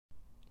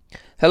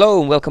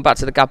Hello and welcome back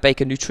to the Gab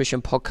Baker Nutrition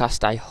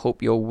Podcast. I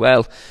hope you're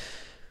well.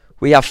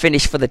 We have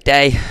finished for the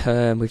day.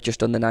 We've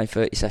just done the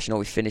 9:30 session, or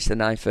we finished the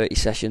 9:30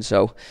 session,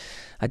 so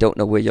I don't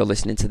know where you're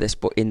listening to this,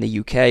 but in the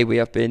UK we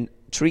have been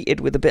treated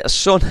with a bit of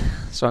sun,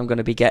 so I'm going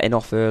to be getting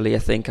off early. I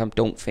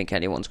don't think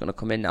anyone's going to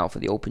come in now for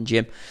the open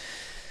gym.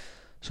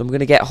 So I'm going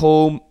to get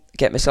home,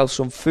 get myself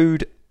some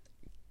food,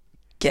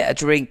 get a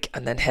drink,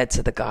 and then head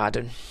to the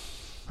garden.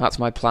 That's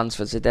my plans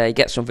for today.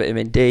 Get some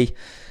vitamin D.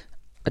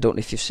 I don't know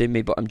if you've seen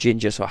me, but I'm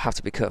ginger, so I have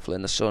to be careful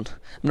in the sun.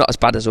 I'm not as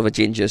bad as other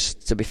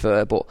gingers, to be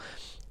fair, but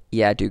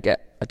yeah, I do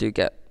get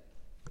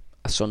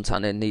a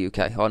suntan in the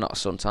UK. Or not a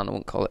suntan, I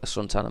wouldn't call it a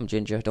suntan. I'm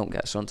ginger, I don't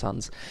get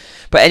suntans.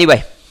 But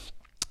anyway,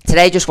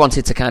 today I just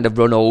wanted to kind of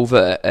run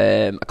over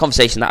a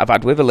conversation that I've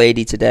had with a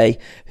lady today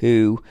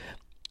who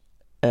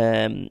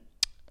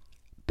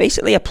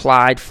basically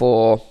applied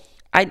for...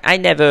 I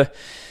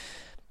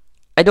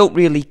don't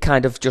really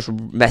kind of just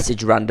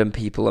message random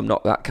people. I'm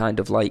not that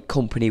kind of like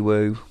company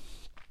who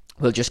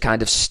will just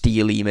kind of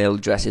steal email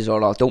addresses,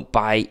 or I don't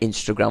buy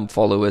Instagram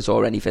followers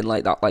or anything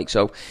like that.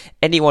 So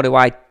anyone who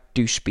I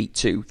do speak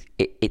to,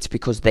 it's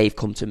because they've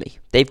come to me.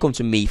 They've come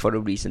to me for a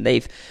reason.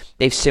 They've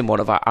seen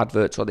one of our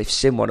adverts, or they've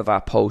seen one of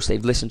our posts,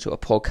 they've listened to a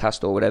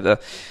podcast or whatever,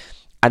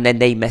 and then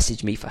they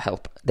message me for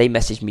help. They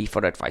message me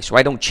for advice. So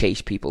I don't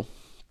chase people.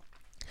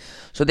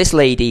 So this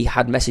lady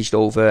had messaged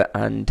over,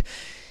 and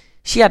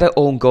she had her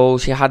own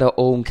goals. She had her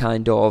own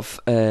kind of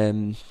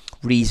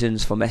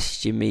reasons for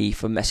messaging me,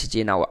 for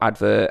messaging our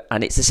advert,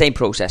 and it's the same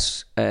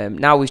process.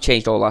 Now we've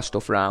changed all our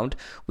stuff around.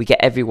 We get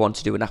everyone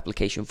to do an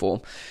application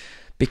form.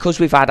 Because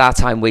we've had our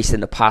time wasted in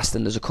the past,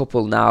 and there's a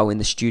couple now in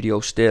the studio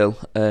still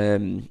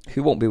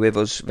who won't be with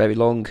us very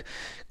long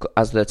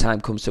as their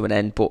time comes to an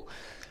end. But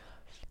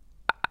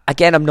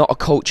again, I'm not a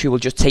coach who will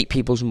just take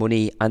people's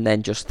money and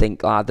then just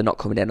think, they're not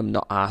coming in, I'm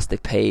not asked,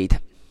 they've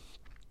paid.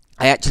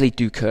 I actually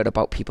do care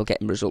about people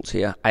getting results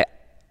here.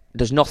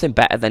 There's nothing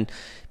better than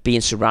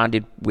being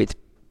surrounded with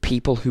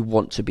people who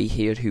want to be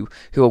here, who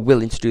are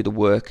willing to do the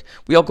work.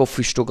 We all go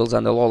through struggles,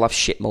 and they'll all have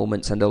shit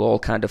moments, and they'll all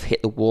kind of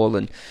hit the wall.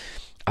 And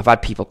I've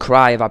had people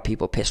cry, I've had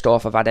people pissed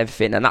off, I've had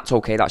everything, and that's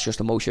okay. That's just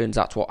emotions.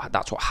 That's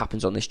what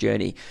happens on this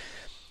journey.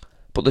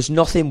 But there's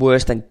nothing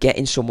worse than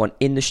getting someone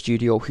in the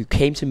studio who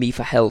came to me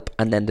for help,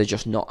 and then they're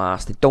just not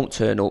asked. They don't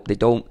turn up. They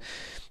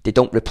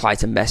don't reply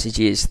to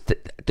messages.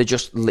 They're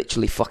just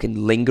literally fucking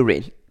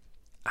lingering.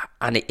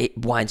 And it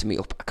winds me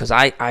up, because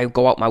I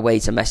go out my way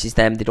to message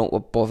them. They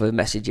don't bother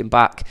messaging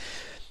back.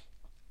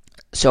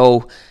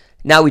 So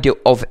now we do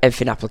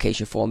everything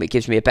application form. It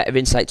gives me a better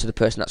insight to the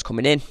person that's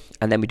coming in,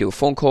 and then we do a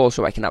phone call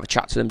so I can have a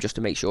chat to them just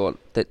to make sure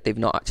that they've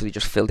not actually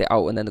just filled it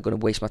out and then they're going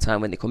to waste my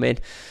time when they come in.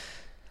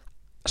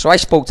 So I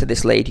spoke to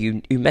this lady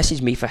who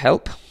messaged me for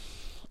help,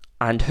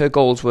 and her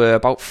goals were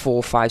about 4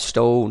 or 5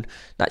 stone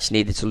that she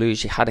needed to lose.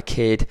 She had a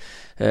kid.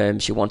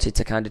 She wanted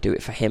to kind of do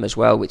it for him as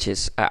well, which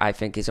is, I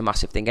think, is a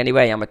massive thing.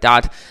 Anyway, I'm a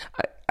dad.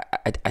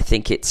 I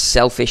think it's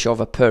selfish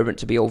of a parent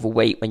to be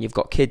overweight when you've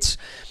got kids.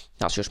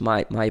 That's just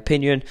my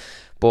opinion.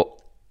 But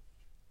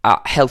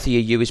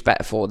healthier you is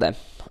better for them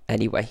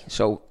anyway.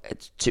 So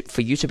for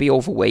you to be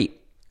overweight,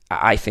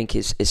 I think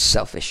is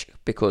selfish,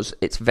 because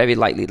it's very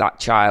likely that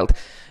child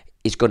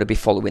is going to be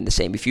following the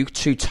same. If you're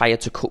too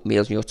tired to cook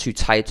meals and you're too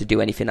tired to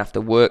do anything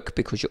after work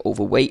because you're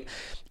overweight,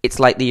 it's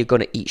likely you're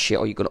going to eat shit,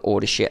 or you're going to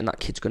order shit, and that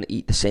kid's going to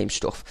eat the same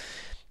stuff.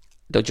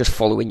 They'll just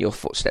follow in your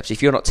footsteps.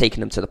 If you're not taking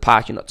them to the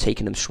park, you're not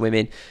taking them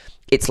swimming,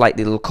 it's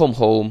likely they'll come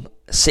home,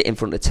 sit in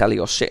front of the telly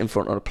or sit in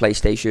front of a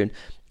PlayStation,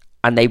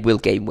 and they will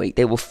gain weight.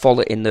 They will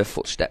follow in their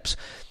footsteps.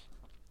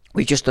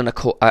 We've just done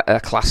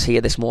a class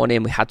here this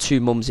morning. We had 2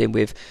 mums in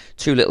with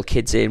 2 little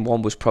kids in.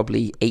 One was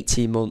probably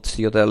 18 months,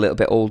 the other a little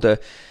bit older.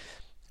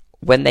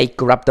 When they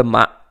grab the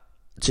mat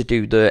to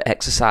do the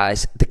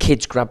exercise, the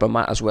kids grab a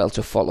mat as well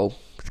to follow.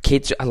 The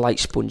kids are like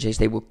sponges.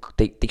 They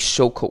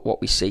soak up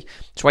what we see.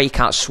 That's why you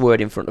can't swear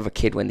in front of a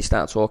kid when they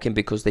start talking,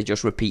 because they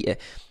just repeat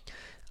it.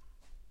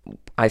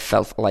 I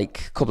felt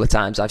like a couple of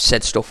times I've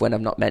said stuff when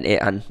I've not meant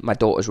it, and my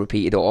daughter's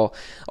repeated it, or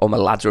my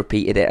lad's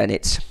repeated it, and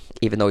it's,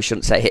 even though he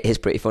shouldn't say it, is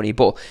pretty funny,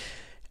 but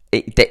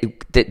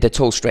they're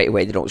told straight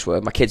away they don't swear.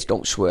 My kids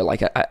don't swear.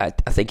 Like I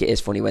think it is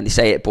funny when they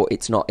say it, but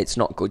it's not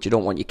good. You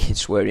don't want your kids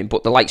swearing.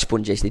 But they're like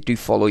sponges. They do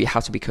follow. You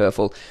have to be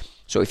careful.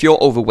 So if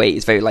you're overweight,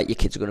 it's very likely your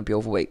kids are going to be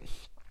overweight.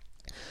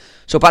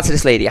 So back to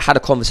this lady. I had a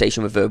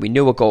conversation with her. We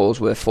knew her goals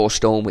were 4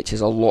 stone, which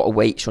is a lot of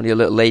weight. She's only a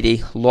little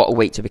lady. A lot of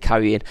weight to be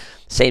carrying.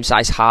 Same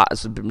size heart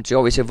as the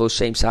majority of us.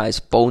 Same size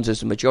bones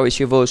as the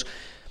majority of us.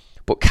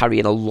 But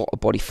carrying a lot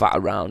of body fat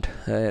around.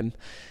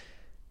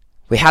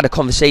 We had a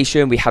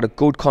conversation. We had a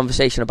good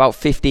conversation, about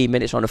 15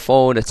 minutes on the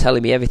phone, her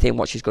telling me everything,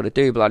 what she's going to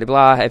do, blah, blah,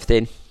 blah,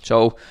 everything.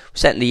 So we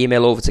sent the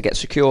email over to get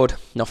secured.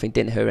 Nothing,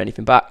 didn't hear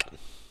anything back.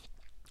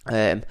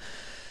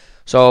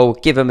 So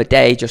give them a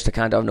day just to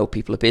kind of know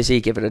people are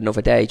busy. Give it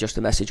another day just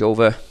to message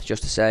over,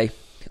 just to say,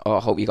 I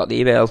hope you got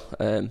the email.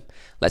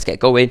 Let's get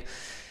going.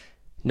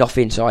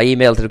 Nothing. So I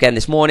emailed her again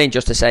this morning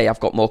just to say I've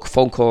got more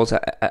phone calls.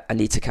 I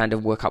need to kind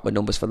of work out my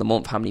numbers for the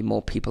month, how many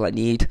more people I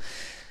need.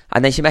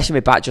 And then she messaged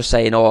me back just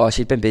saying, oh,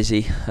 she's been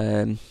busy,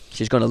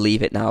 she's going to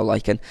leave it now,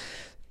 like. And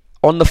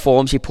on the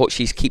form she put,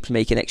 she keeps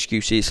making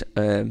excuses.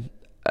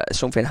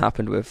 Something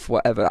happened with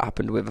whatever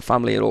happened with a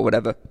family or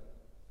whatever,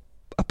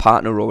 a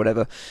partner or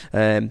whatever,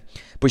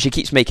 but she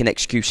keeps making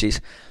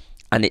excuses,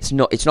 and it's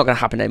not going to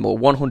happen anymore.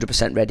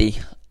 100% ready.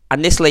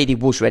 And this lady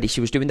was ready.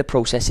 She was doing the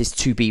processes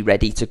to be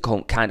ready to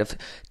kind of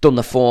done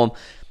the form,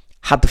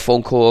 had the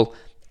phone call,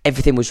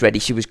 everything was ready.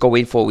 She was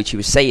going forward. She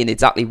was saying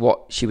exactly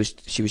what she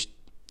was.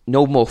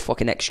 No more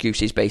fucking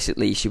excuses,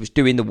 basically. She was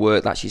doing the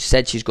work that she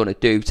said she's going to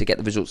do to get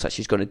the results that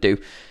she's going to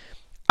do.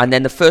 And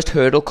then the first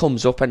hurdle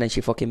comes up, and then she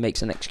fucking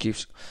makes an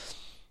excuse.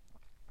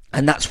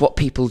 And that's what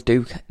people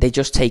do. They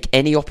just take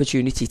any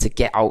opportunity to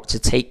get out,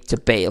 to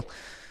bail.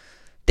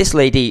 This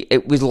lady,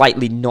 it was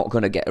likely not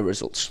going to get her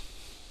results.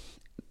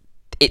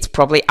 It's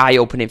probably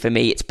eye-opening for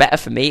me. It's better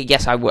for me.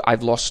 Yes,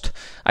 I've lost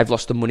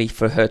the money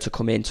for her to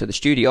come into the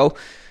studio.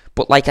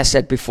 But like I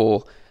said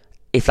before,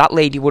 if that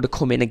lady would have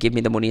come in and given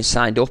me the money and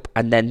signed up,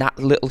 and then that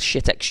little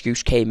shit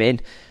excuse came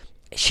in,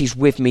 she's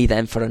with me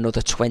then for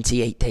another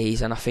 28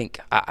 days. And I think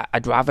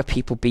I'd rather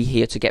people be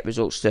here to get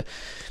results.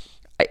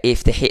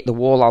 If they hit the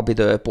wall, I'll be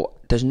there. But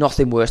there's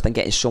nothing worse than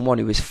getting someone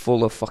who is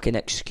full of fucking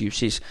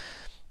excuses.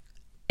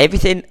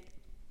 Everything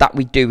that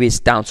we do is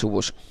down to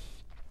us.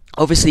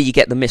 Obviously, you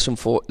get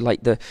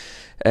the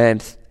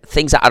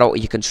things that are out of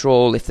your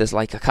control. If there's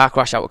like a car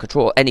crash out of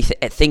control, anything,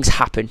 things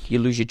happen. You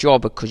lose your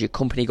job because your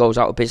company goes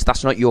out of business.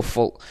 That's not your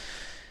fault.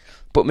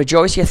 But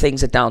majority of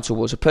things are down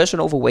to us. A person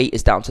overweight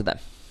is down to them.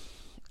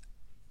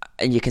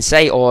 And you can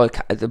say, "Oh,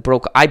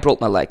 I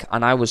broke my leg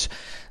and I was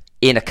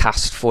in a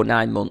cast for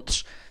 9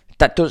 months."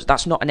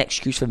 That's not an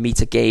excuse for me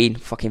to gain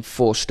fucking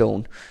 4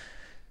 stone.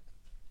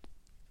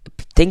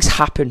 Things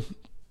happen.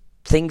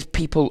 Things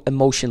people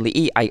emotionally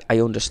eat. I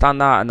understand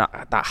that, and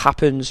that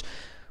happens.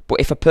 But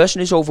if a person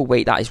is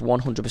overweight, that is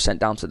 100%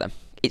 down to them.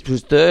 It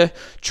was their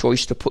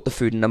choice to put the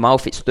food in their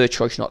mouth. It's their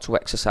choice not to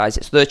exercise.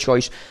 It's their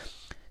choice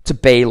to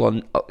bail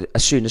on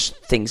as soon as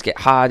things get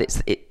hard.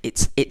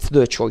 It's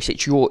their choice.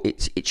 It's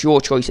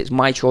your choice. It's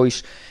my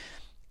choice.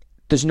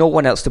 There's no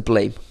one else to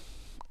blame.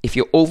 If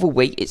you're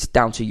overweight, it's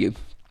down to you.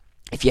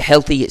 If you're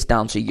healthy, it's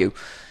down to you.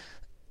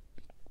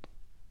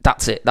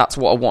 That's it. That's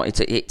what I wanted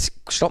to.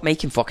 Stop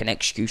making fucking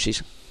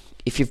excuses.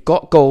 If you've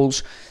got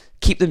goals,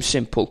 keep them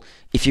simple.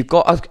 If you've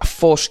got a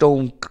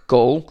 4-stone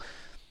goal,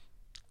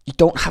 you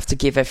don't have to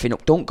give everything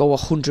up. Don't go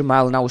 100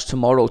 mile an hour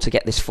tomorrow to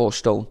get this 4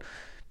 stone,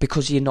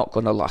 because you're not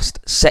going to last.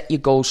 Set your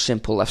goals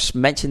simple. I've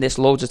mentioned this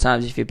loads of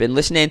times if you've been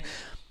listening.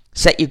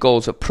 Set your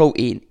goals at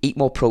protein. Eat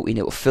more protein.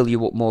 It will fill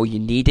you up more. You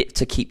need it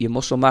to keep your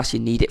muscle mass. You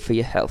need it for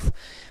your health.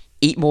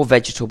 Eat more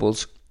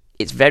vegetables.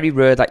 It's very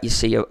rare that you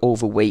see an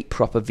overweight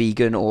proper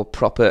vegan or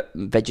proper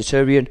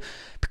vegetarian,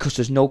 because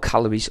there's no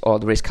calories, or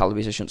there is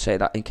calories, I shouldn't say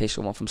that in case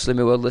someone from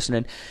Slimmy World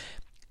listening.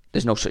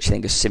 There's no such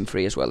thing as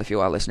sin-free as well if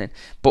you are listening.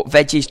 But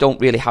veggies don't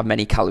really have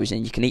many calories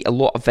in. You can eat a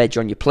lot of veg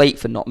on your plate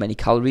for not many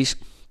calories.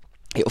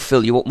 It'll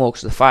fill you up more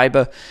because of the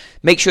fibre.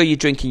 Make sure you're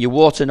drinking your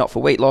water, not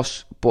for weight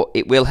loss, but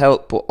it will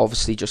help, but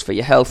obviously just for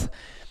your health.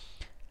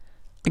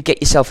 And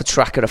get yourself a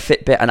tracker, a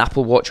Fitbit, an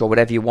Apple Watch, or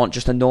whatever you want.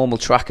 Just a normal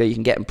tracker. You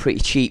can get them pretty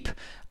cheap.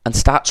 And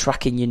start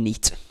tracking your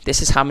NEAT.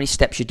 This is how many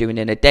steps you're doing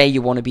in a day.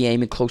 You want to be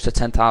aiming close to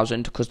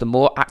 10,000, because the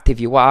more active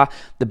you are,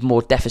 the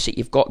more deficit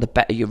you've got, the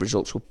better your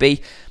results will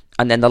be.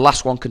 And then the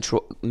last one,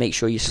 make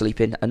sure you're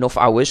sleeping enough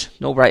hours,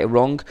 no right or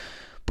wrong,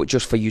 but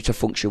just for you to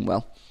function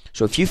well.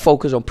 So if you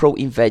focus on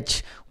protein, veg,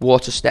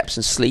 water, steps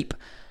and sleep,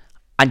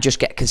 and just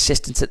get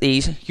consistent at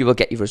these, you will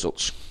get your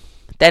results.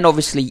 Then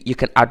obviously you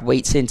can add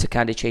weights in to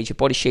kind of change your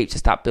body shape, to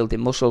start building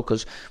muscle,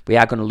 because we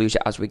are going to lose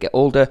it as we get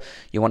older.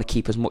 You want to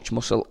keep as much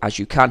muscle as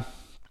you can.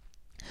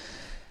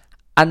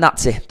 And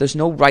that's it. There's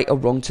no right or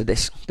wrong to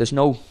this. There's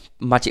no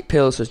magic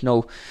pills. There's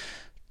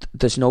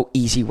no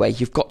easy way.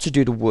 You've got to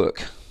do the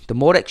work. The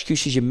more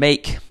excuses you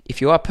make, if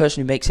you are a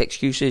person who makes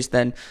excuses,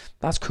 then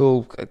that's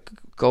cool.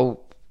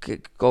 Go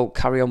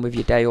carry on with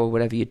your day or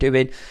whatever you're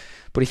doing.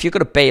 But if you're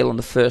going to bail on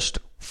the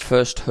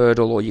first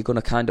hurdle, or you're going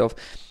to kind of,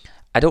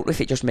 I don't know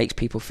if it just makes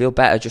people feel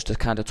better just to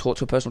kind of talk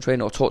to a personal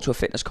trainer or talk to a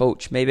fitness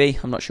coach, maybe.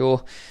 I'm not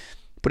sure.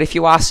 But if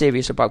you are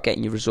serious about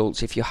getting your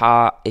results, if you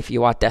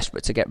are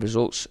desperate to get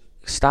results,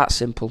 start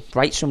simple.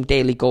 Write some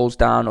daily goals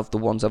down of the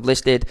ones I've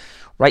listed.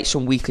 Write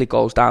some weekly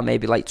goals down,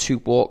 maybe like 2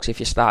 walks if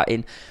you're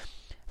starting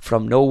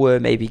from nowhere.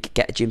 Maybe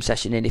get a gym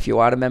session in if you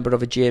are a member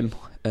of a gym.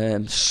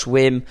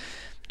 Swim.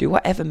 Do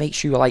whatever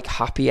makes you like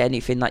happy,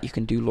 anything that you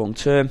can do long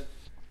term.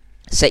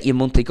 Set your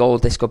monthly goal.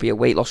 This could be a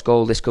weight loss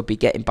goal. This could be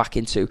getting back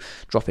into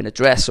dropping a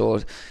dress or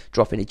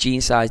dropping a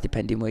jean size,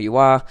 depending where you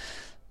are.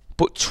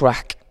 But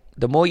track.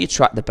 The more you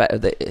track, the better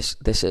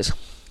this is.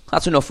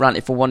 That's enough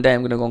ranting for one day.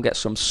 I'm going to go and get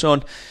some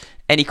sun.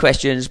 Any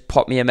questions,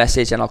 pop me a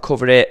message and I'll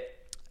cover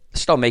it.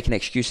 Stop making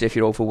excuses if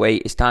you're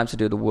overweight. It's time to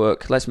do the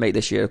work. Let's make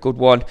this year a good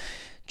one.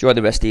 Enjoy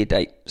the rest of your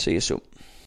day. See you soon.